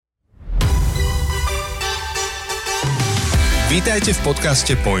Vítajte v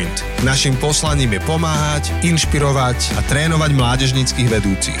podcaste Point. Naším poslaním je pomáhať, inšpirovať a trénovať mládežníckych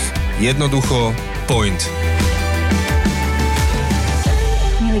vedúcich. Jednoducho Point.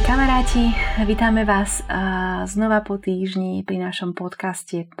 Milí kamaráti, vítame vás znova po týždni pri našom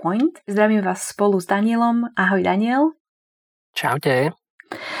podcaste Point. Zdravím vás spolu s Danielom. Ahoj Daniel. Čaute.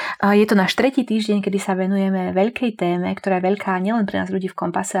 Je to náš tretí týždeň, kedy sa venujeme veľkej téme, ktorá je veľká nielen pre nás ľudí v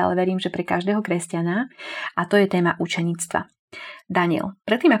Kompase, ale verím, že pre každého kresťana. A to je téma učeníctva. Daniel,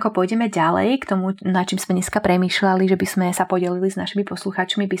 predtým ako pôjdeme ďalej k tomu, na čím sme dneska premýšľali, že by sme sa podelili s našimi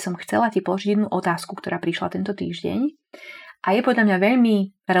poslucháčmi, by som chcela ti položiť jednu otázku, ktorá prišla tento týždeň a je podľa mňa veľmi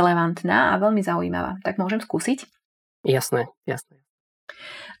relevantná a veľmi zaujímavá. Tak môžem skúsiť? Jasné.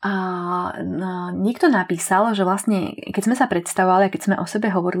 Niekto napísal, že vlastne, keď sme sa predstavovali a keď sme o sebe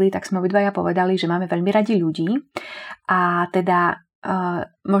hovorili, tak sme obidvaja povedali, že máme veľmi radi ľudí a teda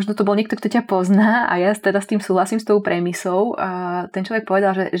možno to bol niekto, kto ťa pozná a ja teda s tým súhlasím s tou premisou. Ten človek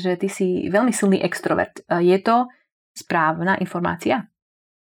povedal, že ty si veľmi silný extrovert. Je to správna informácia?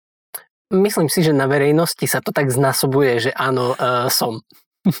 Myslím si, že na verejnosti sa to tak znásobuje, že áno, som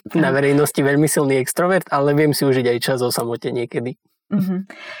na verejnosti veľmi silný extrovert, ale viem si užiť aj čas o samote niekedy. Uh-huh.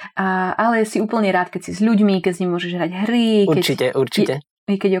 Ale si úplne rád, keď si s ľuďmi, keď s nimi môžeš hrať hry. Určite.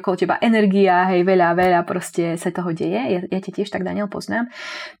 Keď je okolo teba energia, hej, veľa proste sa toho deje. Ja ťa tiež tak, Daniel, poznám.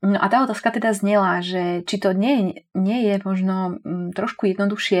 No a tá otázka teda znela, že či to nie je možno trošku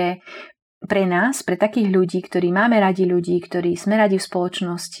jednoduchšie pre nás, pre takých ľudí, ktorí máme radi ľudí, ktorí sme radi v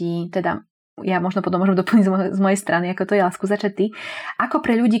spoločnosti, teda ja možno potom môžem doplniť z mojej strany, ako to je, ale skús začať ty. Ako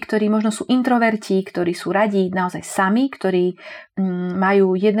pre ľudí, ktorí možno sú introverti, ktorí sú radi naozaj sami, ktorí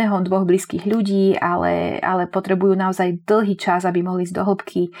majú jedného, dvoch blízkych ľudí, ale potrebujú naozaj dlhý čas, aby mohli ísť do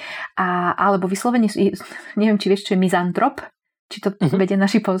hĺbky. Alebo vyslovene, neviem, či vieš, čo je mizantrop, či to vedia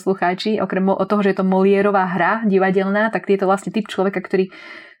naši poslucháči, okrem toho, že je to Moliérová hra divadelná, tak je to vlastne typ človeka, ktorý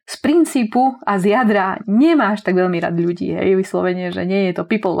z princípu a z jadra nemáš tak veľmi rád ľudí. Hej, vyslovene, že nie je to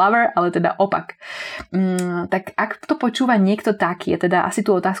people lover, ale teda opak. Tak ak to počúva niekto taký, teda asi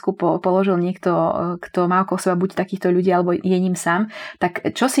tú otázku položil niekto, kto má okolo seba buď takýchto ľudí, alebo je ním sám,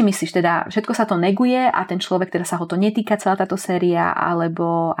 tak čo si myslíš? Teda všetko sa to neguje a ten človek, teda sa ho to netýka celá táto séria,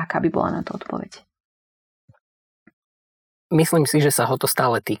 alebo aká by bola na to odpoveď? Myslím si, že sa ho to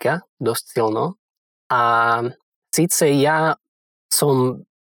stále týka dosť silno. A síce ja som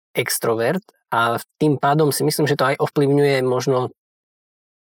extrovert a tým pádom si myslím, že to aj ovplyvňuje možno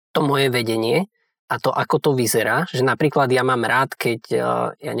to moje vedenie a to, ako to vyzerá. Že napríklad ja mám rád, keď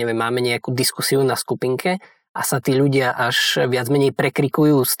máme nejakú diskusiu na skupinke a sa tí ľudia až viac menej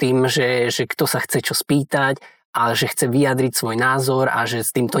prekrikujú s tým, že kto sa chce čo spýtať a že chce vyjadriť svoj názor a že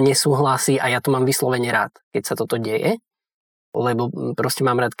s týmto nesúhlasí a ja to mám vyslovene rád, keď sa toto deje. Lebo proste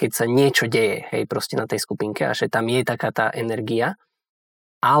mám rád, keď sa niečo deje, hej, proste na tej skupinke a že tam je taká tá energia.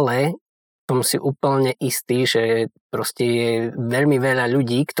 Ale som si úplne istý, že proste je veľmi veľa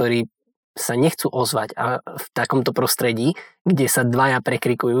ľudí, ktorí sa nechcú ozvať a v takomto prostredí, kde sa dvaja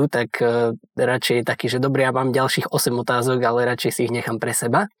prekrikujú, tak radšej je taký, že dobre, ja mám ďalších 8 otázok, ale radšej si ich nechám pre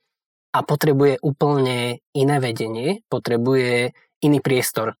seba a potrebuje úplne iné vedenie, potrebuje iný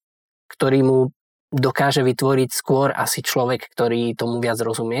priestor, ktorý mu dokáže vytvoriť skôr asi človek, ktorý tomu viac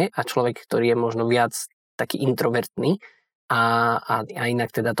rozumie a človek, ktorý je možno viac taký introvertný, a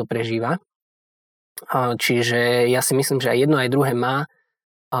inak teda to prežíva. Čiže ja si myslím, že aj jedno, aj druhé má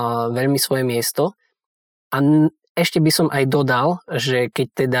veľmi svoje miesto. A ešte by som aj dodal, že keď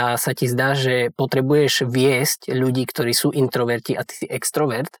teda sa ti zdá, že potrebuješ viesť ľudí, ktorí sú introverti a ty si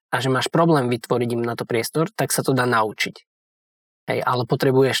extrovert a že máš problém vytvoriť im na to priestor, tak sa to dá naučiť. Hej, ale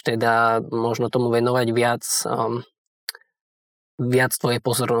potrebuješ teda možno tomu venovať viac tvojej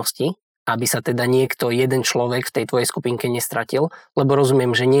pozornosti, aby sa teda jeden človek v tej tvojej skupinke nestratil, lebo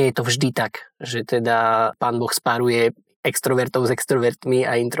rozumiem, že nie je to vždy tak, že teda Pán Boh spáruje extrovertov s extrovertmi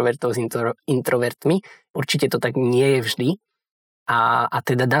a introvertov s introvertmi. Určite to tak nie je vždy a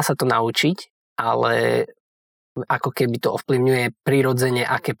teda dá sa to naučiť, ale ako keby to ovplyvňuje prirodzene,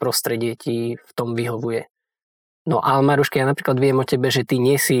 aké prostredie ti v tom vyhovuje. No ale Maruška, ja napríklad viem o tebe, že ty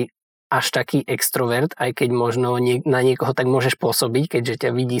nie si až taký extrovert, aj keď možno na niekoho tak môžeš pôsobiť, keďže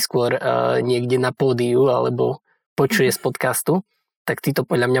ťa vidí skôr niekde na pódiu alebo počuje z podcastu, tak ty to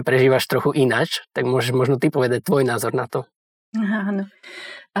podľa mňa prežívaš trochu ináč, tak môžeš možno ty povedať tvoj názor na to. Áno.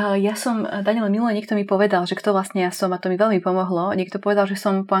 Ja som, Daniel, minule niekto mi povedal, že kto vlastne ja som a to mi veľmi pomohlo. Niekto povedal, že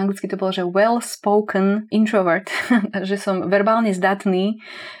som po anglicky to bolo, že well-spoken introvert, že som verbálne zdatný.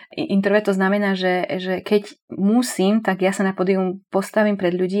 Introvert to znamená, že keď musím, tak ja sa na pódium postavím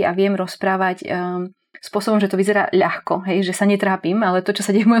pred ľudí a viem rozprávať spôsobom, že to vyzerá ľahko, hej, že sa netrápim, ale to, čo sa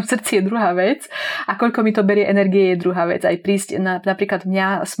deje v mojom srdci, je druhá vec a koľko mi to berie energie, je druhá vec. Aj prísť, napríklad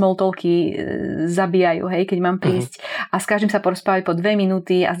mňa small talky zabíjajú, hej, keď mám prísť a s každým sa porozprávať po 2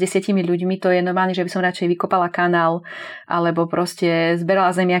 minúty a s 10 ľuďmi, to je normálne, že by som radšej vykopala kanál alebo proste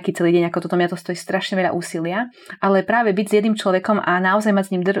zberala zemiaky celý deň, ako toto mňa to stojí strašne veľa úsilia, ale práve byť s jedným človekom a naozaj mať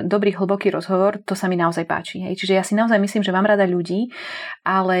s ním dobrý, hlboký rozhovor, to sa mi naozaj páči. Hej. Čiže ja si naozaj myslím, že mám rada ľudí,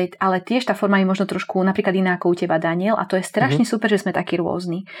 ale tiež tá forma je možno trošku napríklad iná ako u teba, Daniel, a to je strašne super, že sme takí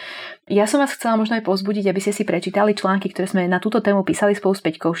rôzni. Ja som vás chcela možno aj povzbudiť, aby ste si prečítali články, ktoré sme na túto tému písali spolu s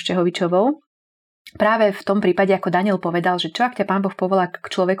Peťkou Ščehovičovou. Práve v tom prípade, ako Daniel povedal, že čo ak ťa Pán Boh povolá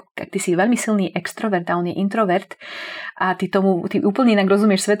k človeku, ak ty si veľmi silný extrovert a on je introvert a ty úplne inak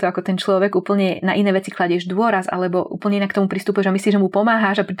rozumieš svetu ako ten človek, úplne na iné veci kladieš dôraz alebo úplne inak k tomu pristupuješ a myslíš, že mu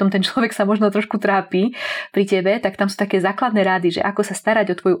pomáhaš a pritom ten človek sa možno trošku trápi pri tebe, tak tam sú také základné rády, že ako sa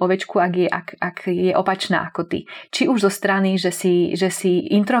starať o tvoju ovečku, ak je opačná ako ty. Či už zo strany, že si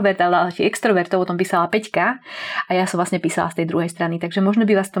introvert, ale extrovertov, o tom písala Peťka a ja som vlastne písala z tej druhej strany, takže možno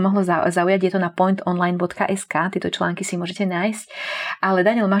by vás to mohlo zaujať, je to na pointonline.sk, tieto články si môžete nájsť. Ale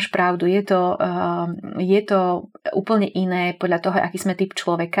Daniel, máš pravdu, je to úplne iné podľa toho, aký sme typ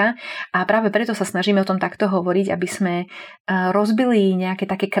človeka a práve preto sa snažíme o tom takto hovoriť, aby sme rozbili nejaké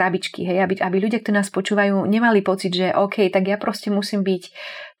také krabičky, hej, aby ľudia, ktorí nás počúvajú, nemali pocit, že OK, tak ja proste musím byť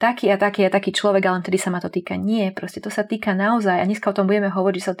taký a taký človek, ale vtedy sa ma to týka. Nie, proste to sa týka naozaj, a dneska o tom budeme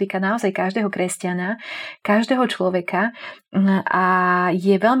hovoriť, že sa to týka naozaj každého kresťana, každého človeka a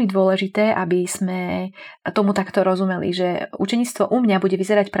je veľmi dôležité, aby sme tomu takto rozumeli, že učeníctvo u mňa bude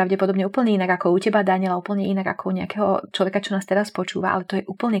vyzerať pravdepodobne úplne inak ako u teba, Daniela, úplne inak ako u nejakého človeka, čo nás teraz počúva, ale to je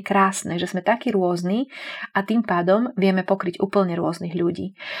úplne krásne, že sme takí rôzni a tým pádom vieme pokryť úplne rôznych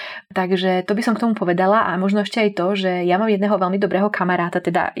ľudí. Takže to by som k tomu povedala a možno ešte aj to, že ja mám jedného veľmi dobrého kamaráta,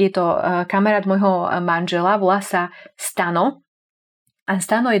 teda je to kamarát môjho manžela, volá sa Stano. A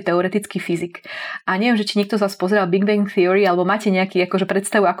Stano je teoretický fyzik. A neviem, že či niekto z vás pozeral Big Bang Theory, alebo máte nejaký akože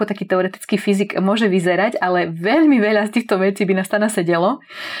predstavu, ako taký teoretický fyzik môže vyzerať, ale veľmi veľa z týchto vecí by na Stana sedelo.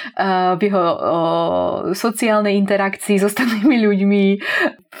 V jeho sociálnej interakcii s ostatnými ľuďmi,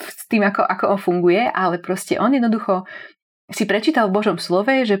 s tým, ako on funguje, ale proste on jednoducho si prečítal v Božom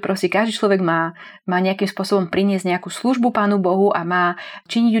slove, že proste každý človek má nejakým spôsobom priniesť nejakú službu Pánu Bohu a má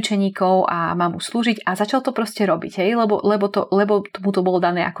činiť učeníkov a má mu slúžiť a začal to proste robiť, hej? Lebo mu to bolo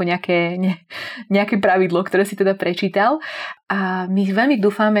dané ako nejaké pravidlo, ktoré si teda prečítal. A my veľmi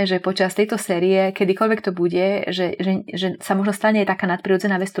dúfame, že počas tejto série, kedykoľvek to bude, že sa možno stane aj taká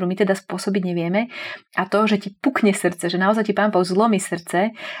nadprirodzená vec, ktorú my teda spôsobiť nevieme. A to, že ti pukne srdce, že naozaj ti Pán Boh zlomí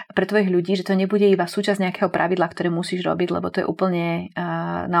srdce pre tvojich ľudí, že to nebude iba súčasť nejakého pravidla, ktoré musíš robiť, lebo to je úplne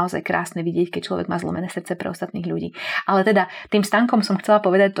naozaj krásne vidieť, keď človek má zlomené srdce pre ostatných ľudí. Ale teda tým Stankom som chcela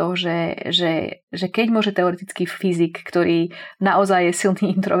povedať to, že keď môže teoretický fyzik, ktorý naozaj je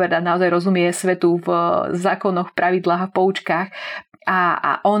silný introvert a naozaj rozumie svetu v zákonoch, pravidlách a poučkách,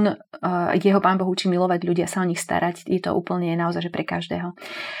 a on, jeho Pán Boh učí milovať ľudia, sa o nich starať, je to úplne naozaj že pre každého.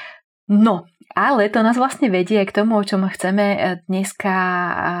 No, ale to nás vlastne vedie k tomu, o čom chceme dneska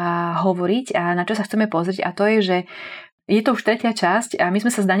hovoriť a na čo sa chceme pozrieť, a to je, že je to už tretia časť a my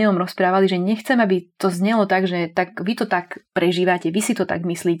sme sa s Danielom rozprávali, že nechcem, aby to znelo tak, že tak vy to tak prežívate, vy si to tak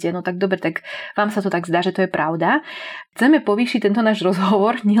myslíte, no tak dobre, tak vám sa to tak zdá, že to je pravda. Chceme povýšiť tento náš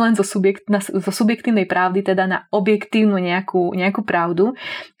rozhovor nielen zo subjektívnej pravdy, teda na objektívnu nejakú pravdu,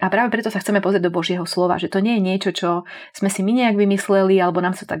 a práve preto sa chceme pozrieť do Božieho slova, že to nie je niečo, čo sme si my nejak vymysleli alebo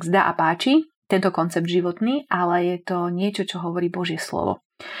nám sa tak zdá a páči, tento koncept životný, ale je to niečo, čo hovorí Božie slovo.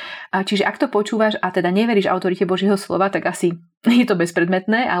 Čiže ak to počúvaš a teda neveríš autorite Božieho slova, tak asi je to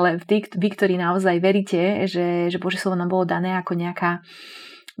bezpredmetné, ale vy, ktorí naozaj veríte, že Božie slovo nám bolo dané ako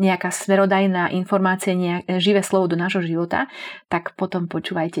nejaká smerodajná informácia, živé slovo do nášho života, tak potom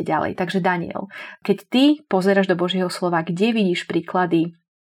počúvajte ďalej. Takže Daniel, keď ty pozeráš do Božieho slova, kde vidíš príklady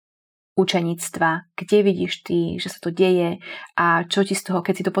učeníctva, kde vidíš ty, že sa to deje a čo ti z toho,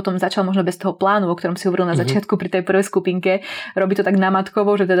 keď si to potom začal možno bez toho plánu, o ktorom si hovoril na začiatku pri tej prvej skupinke, robí to tak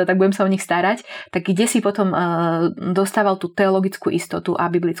namatkovo, že teda tak budem sa o nich starať, tak kde si potom dostával tú teologickú istotu a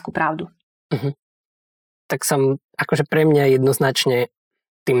biblickú pravdu? Tak akože pre mňa jednoznačne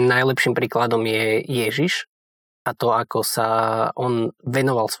tým najlepším príkladom je Ježiš a to, ako sa on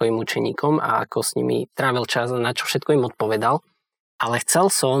venoval svojim učeníkom a ako s nimi trávil čas a na čo všetko im odpovedal. Ale chcel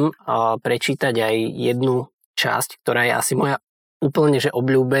som prečítať aj jednu časť, ktorá je asi moja úplne že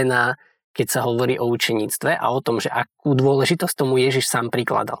obľúbená, keď sa hovorí o učeníctve a o tom, že akú dôležitosť tomu Ježiš sám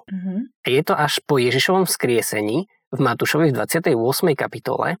prikladal. Je to až po Ježišovom vzkriesení v Matúšovi v 28.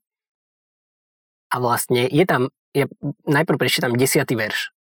 kapitole a vlastne je tam, ja najprv prečítam 10. verš.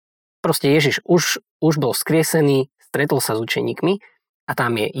 proste Ježiš už bol vzkriesený, stretol sa s učeníkmi a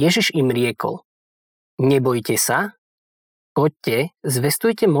tam je, Ježiš im riekol, nebojte sa, choďte,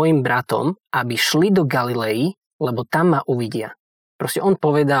 zvestujte mojim bratom, aby šli do Galilei, lebo tam ma uvidia. Proste on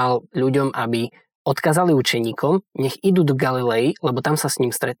povedal ľuďom, aby odkázali učeníkom, nech idú do Galilei, lebo tam sa s ním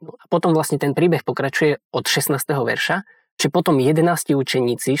stretnú. A potom vlastne ten príbeh pokračuje od 16. verša, že potom 11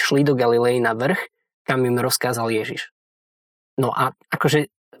 učeníci šli do Galilei na vrch, kam im rozkázal Ježiš. No a akože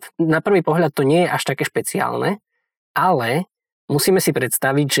na prvý pohľad to nie je až také špeciálne, ale musíme si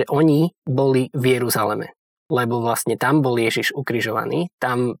predstaviť, že oni boli v Jeruzaleme, lebo vlastne tam bol Ježiš ukrižovaný,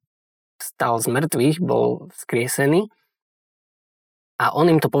 tam stal z mŕtvych, bol vzkriesený a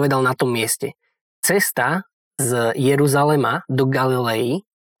on im to povedal na tom mieste. Cesta z Jeruzalema do Galilei,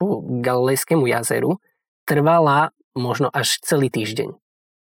 ku Galilejskému jazeru, trvala možno až celý týždeň.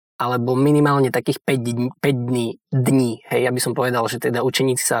 Alebo minimálne takých 5 dní. Hej, ja by som povedal, že teda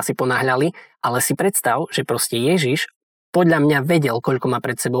učeníci sa asi ponáhľali, ale si predstav, že proste Ježiš podľa mňa vedel, koľko má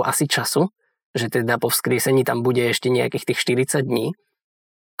pred sebou asi času, že teda po vzkriesení tam bude ešte nejakých tých 40 dní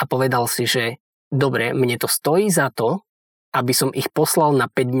a povedal si, že dobre, mne to stojí za to, aby som ich poslal na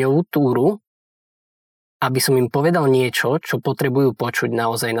 5-dňovú túru, aby som im povedal niečo, čo potrebujú počuť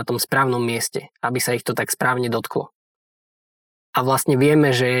naozaj na tom správnom mieste, aby sa ich to tak správne dotklo. A vlastne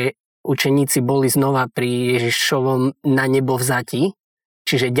vieme, že učeníci boli znova pri Ježišovom na nebo vzatí,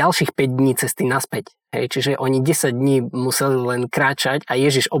 čiže ďalších 5 dní cesty naspäť. Hej, čiže oni 10 dní museli len kráčať a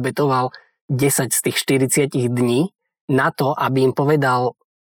Ježiš obetoval 10 z tých 40 dní na to, aby im povedal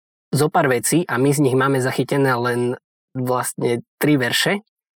zo pár vecí a my z nich máme zachytené len vlastne 3 verše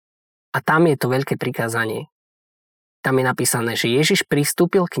a tam je to veľké prikázanie. Tam je napísané, že Ježiš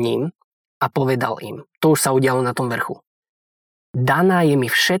pristúpil k ním a povedal im, to už sa udialo na tom vrchu. Daná je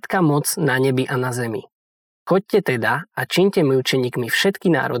mi všetka moc na nebi a na zemi. Choďte teda a čiňte mi učeníkmi všetky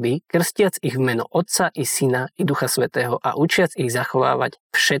národy, krstiac ich v meno Otca i Syna i Ducha Svätého a učiac ich zachovávať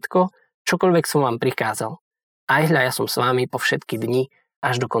všetko, čokoľvek som vám prikázal. Aj hľa, ja som s vami po všetky dni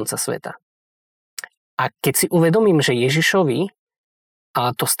až do konca sveta. A keď si uvedomím, že Ježišovi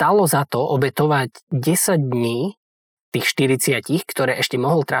to stálo za to obetovať 10 dní, tých 40, ktoré ešte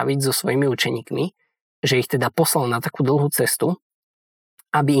mohol tráviť so svojimi učeníkmi, že ich teda poslal na takú dlhú cestu,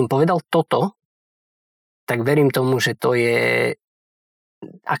 aby im povedal toto, tak verím tomu, že to je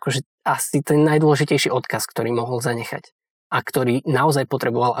akože asi ten najdôležitejší odkaz, ktorý mohol zanechať a ktorý naozaj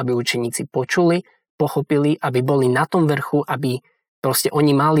potreboval, aby učeníci počuli, pochopili, aby boli na tom vrchu, aby proste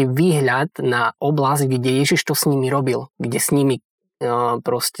oni mali výhľad na oblasť, kde Ježiš to s nimi robil, kde s nimi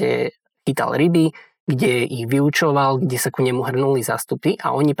proste chytal ryby, kde ich vyučoval, kde sa ku nemu hrnuli zástupy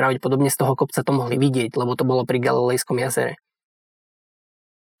a oni pravdepodobne z toho kopca to mohli vidieť, lebo to bolo pri Galilejskom jazere.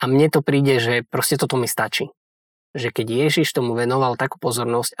 A mne to príde, že proste toto mi stačí. Že keď Ježiš tomu venoval takú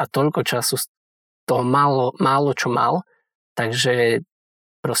pozornosť a toľko času z toho málo čo mal, takže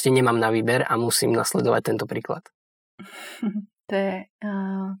proste nemám na výber a musím nasledovať tento príklad. To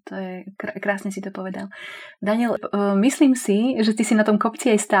je krásne si to povedal. Daniel, myslím si, že ty si na tom kopci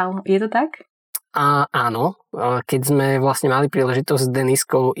aj stál. Je to tak? A áno, keď sme vlastne mali príležitosť s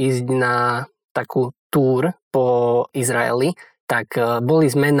Deniskou ísť na takú túr po Izraeli, tak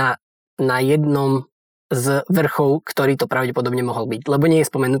boli sme na jednom z vrchov, ktorý to pravdepodobne mohol byť. Lebo nie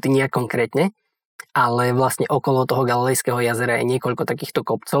je spomenutý nejak konkrétne, ale vlastne okolo toho Galilejského jazera je niekoľko takýchto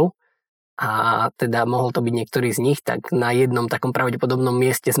kopcov a teda mohol to byť niektorý z nich, tak na jednom takom pravdepodobnom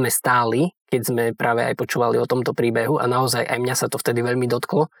mieste sme stáli, keď sme práve aj počúvali o tomto príbehu a naozaj aj mňa sa to vtedy veľmi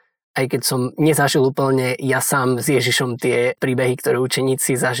dotklo. Aj keď som nezažil úplne ja sám s Ježišom tie príbehy, ktoré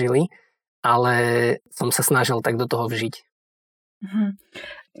učeníci zažili, ale som sa snažil tak do toho vžiť.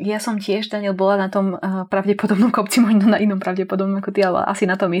 Ja som tiež, Daniel, bola na tom pravdepodobnom kopci, možno na inom pravdepodobnom ako ty, ale asi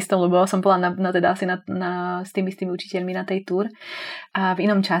na tom istom, lebo som bola s tými učiteľmi na tej túr a v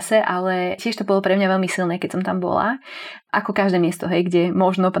inom čase, ale tiež to bolo pre mňa veľmi silné, keď som tam bola. Ako každé miesto, hej, kde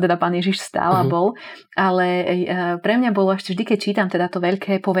možno teda Pán Ježiš stál a bol, ale pre mňa bolo ešte vždy, keď čítam teda to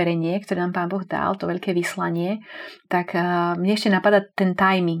veľké poverenie, ktoré nám Pán Boh dal, to veľké vyslanie, tak mne ešte napadá ten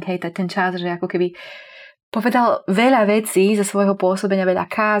timing, hej, ten čas, že ako keby povedal veľa vecí zo svojho pôsobenia, veľa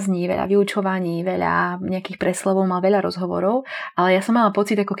kázní, veľa vyučovaní, veľa nejakých preslovov, mal veľa rozhovorov, ale ja som mala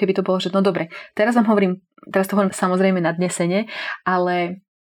pocit, ako keby to bolo, že no dobre, teraz to hovorím samozrejme nadnesene, ale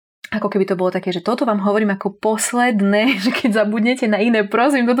ako keby to bolo také, že toto vám hovorím ako posledné, že keď zabudnete na iné,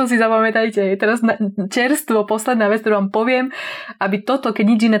 prosím, toto si zapamätajte. Teraz čerstvo, posledná vec, ktorú vám poviem, aby toto, keď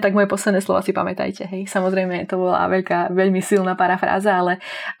nič iné, tak moje posledné slova si pamätajte. Hej. Samozrejme, to bola veľmi silná parafráza,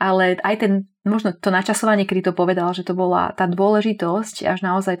 ale aj možno to načasovanie, kedy to povedal, že to bola tá dôležitosť, až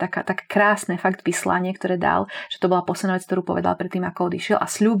naozaj tak krásne fakt vyslanie, ktoré dal, že to bola posledná vec, ktorú povedal predtým, ako odišiel a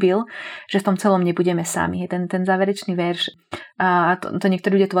sľúbil, že v tom celom nebudeme sami. Ten záverečný verš, a to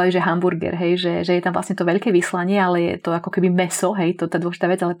niektorí ľudia tvali, že hamburger, hej, že je tam vlastne to veľké vyslanie, ale je to ako keby mäso, hej, to tá dôležitá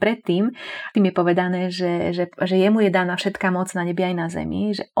vec, ale predtým tým je povedané, že jemu je daná všetká moc na nebi aj na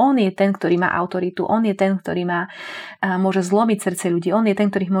zemi, že on je ten, ktorý má autoritu, on je ten, ktorý môže zlomiť srdce ľudí, on je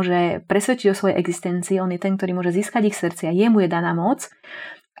ten, ktorý ich môže presvedčiť o svojej existencii, on je ten, ktorý môže získať ich srdcia, jemu je daná moc.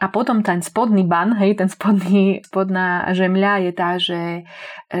 A potom ten spodný ban, hej, spodná žemľa je tá, že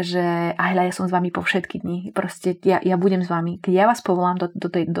ja som s vami po všetky dni. Proste ja budem s vami. Keď ja vás povolám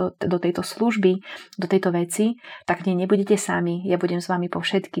do tejto služby, do tejto veci, tak nebudete sami. Ja budem s vami po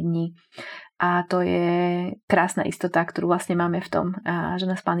všetky dni. A to je krásna istota, ktorú vlastne máme v tom, že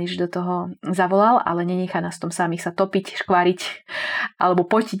nás Pán Ježiš do toho zavolal, ale nenechá nás v tom samých sa topiť, škváriť alebo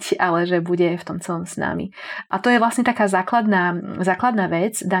potiť, ale že bude v tom celom s nami. A to je vlastne taká základná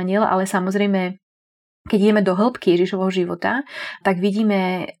vec, Daniel, ale samozrejme, keď ideme do hĺbky Ježišovho života, tak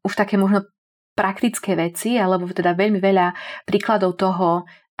vidíme už také možno praktické veci, alebo teda veľmi veľa príkladov toho,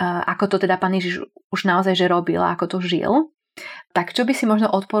 ako to teda Pán Ježiš už naozaj že robil, ako to žil. Tak čo by si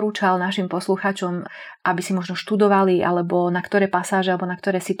možno odporúčal našim poslucháčom, aby si možno študovali, alebo na ktoré pasáže, alebo na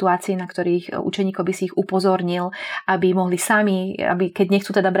ktoré situácie, na ktorých učeníkov by si ich upozornil, aby mohli sami, aby keď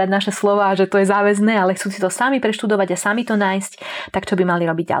nechcú teda brať naše slova, že to je záväzné, ale chcú si to sami preštudovať a sami to nájsť, tak čo by mali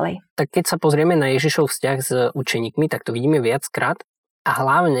robiť ďalej? Tak keď sa pozrieme na Ježišov vzťah s učeníkmi, tak to vidíme viackrát. A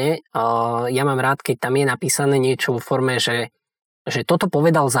hlavne ja mám rád, keď tam je napísané niečo vo forme, že toto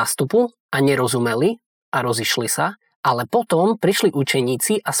povedal zástupu a nerozumeli a rozišli sa. Ale potom prišli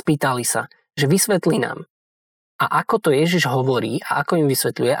učeníci a spýtali sa, že vysvetli nám. A ako to Ježiš hovorí a ako im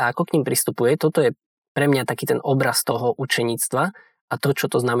vysvetľuje a ako k ním pristupuje, toto je pre mňa taký ten obraz toho učeníctva a to, čo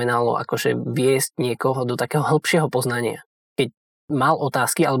to znamenalo akože viesť niekoho do takého hĺbšieho poznania. Keď mal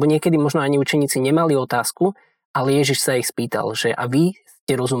otázky, alebo niekedy možno ani učeníci nemali otázku, ale Ježiš sa ich spýtal, že a vy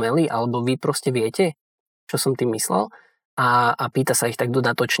ste rozumeli, alebo vy proste viete, čo som tým myslel a pýta sa ich tak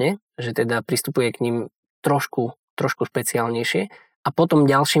dodatočne, že teda pristupuje k ním trošku špeciálnejšie. A potom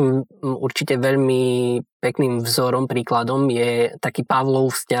ďalším určite veľmi pekným vzorom, príkladom je taký Pavlov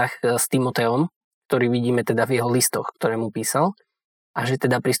vzťah s Timoteom, ktorý vidíme teda v jeho listoch, ktoré mu písal. A že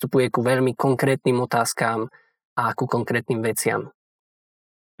teda pristupuje ku veľmi konkrétnym otázkám a ku konkrétnym veciam.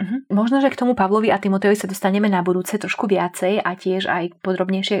 Možno, že k tomu Pavlovi a Timoteovi sa dostaneme na budúce trošku viacej a tiež aj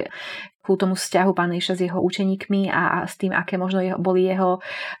podrobnejšie ku tomu vzťahu Pána Ježiša s jeho učeníkmi a s tým, aké možno boli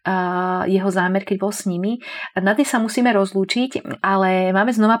jeho zámer, keď bol s nimi. Na tým sa musíme rozlúčiť, ale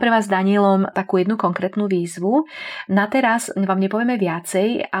máme znova pre vás s Danielom takú jednu konkrétnu výzvu. Na teraz vám nepovieme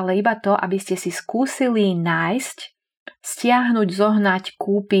viacej, ale iba to, aby ste si skúsili nájsť, stiahnuť, zohnať,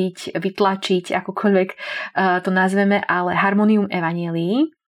 kúpiť, vytlačiť, akokoľvek to nazveme, ale Harmonium Evangelii.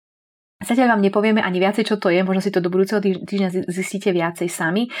 Zatiaľ vám nepovieme ani viacej, čo to je, možno si to do budúceho týždňa zistíte viacej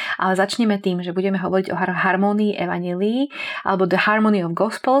sami, ale začneme tým, že budeme hovoriť o harmonii evanjelií alebo The Harmony of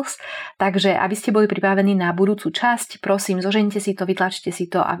Gospels, takže aby ste boli pripravení na budúcu časť, prosím, zožente si to, vytlačte si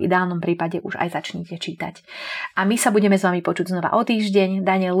to a v ideálnom prípade už aj začnite čítať. A my sa budeme s vami počuť znova o týždeň.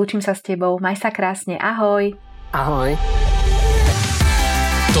 Daniel, lúčim sa s tebou, maj sa krásne, ahoj! Ahoj!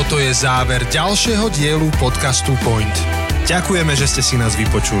 Toto je záver ďalšieho dielu podcastu Point. Ďakujeme, že ste si nás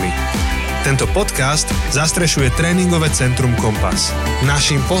vypočuli. Tento podcast zastrešuje tréningové centrum Kompas.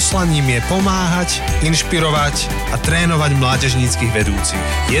 Naším poslaním je pomáhať, inšpirovať a trénovať mládežníckych vedúcich.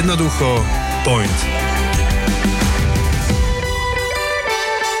 Jednoducho Point.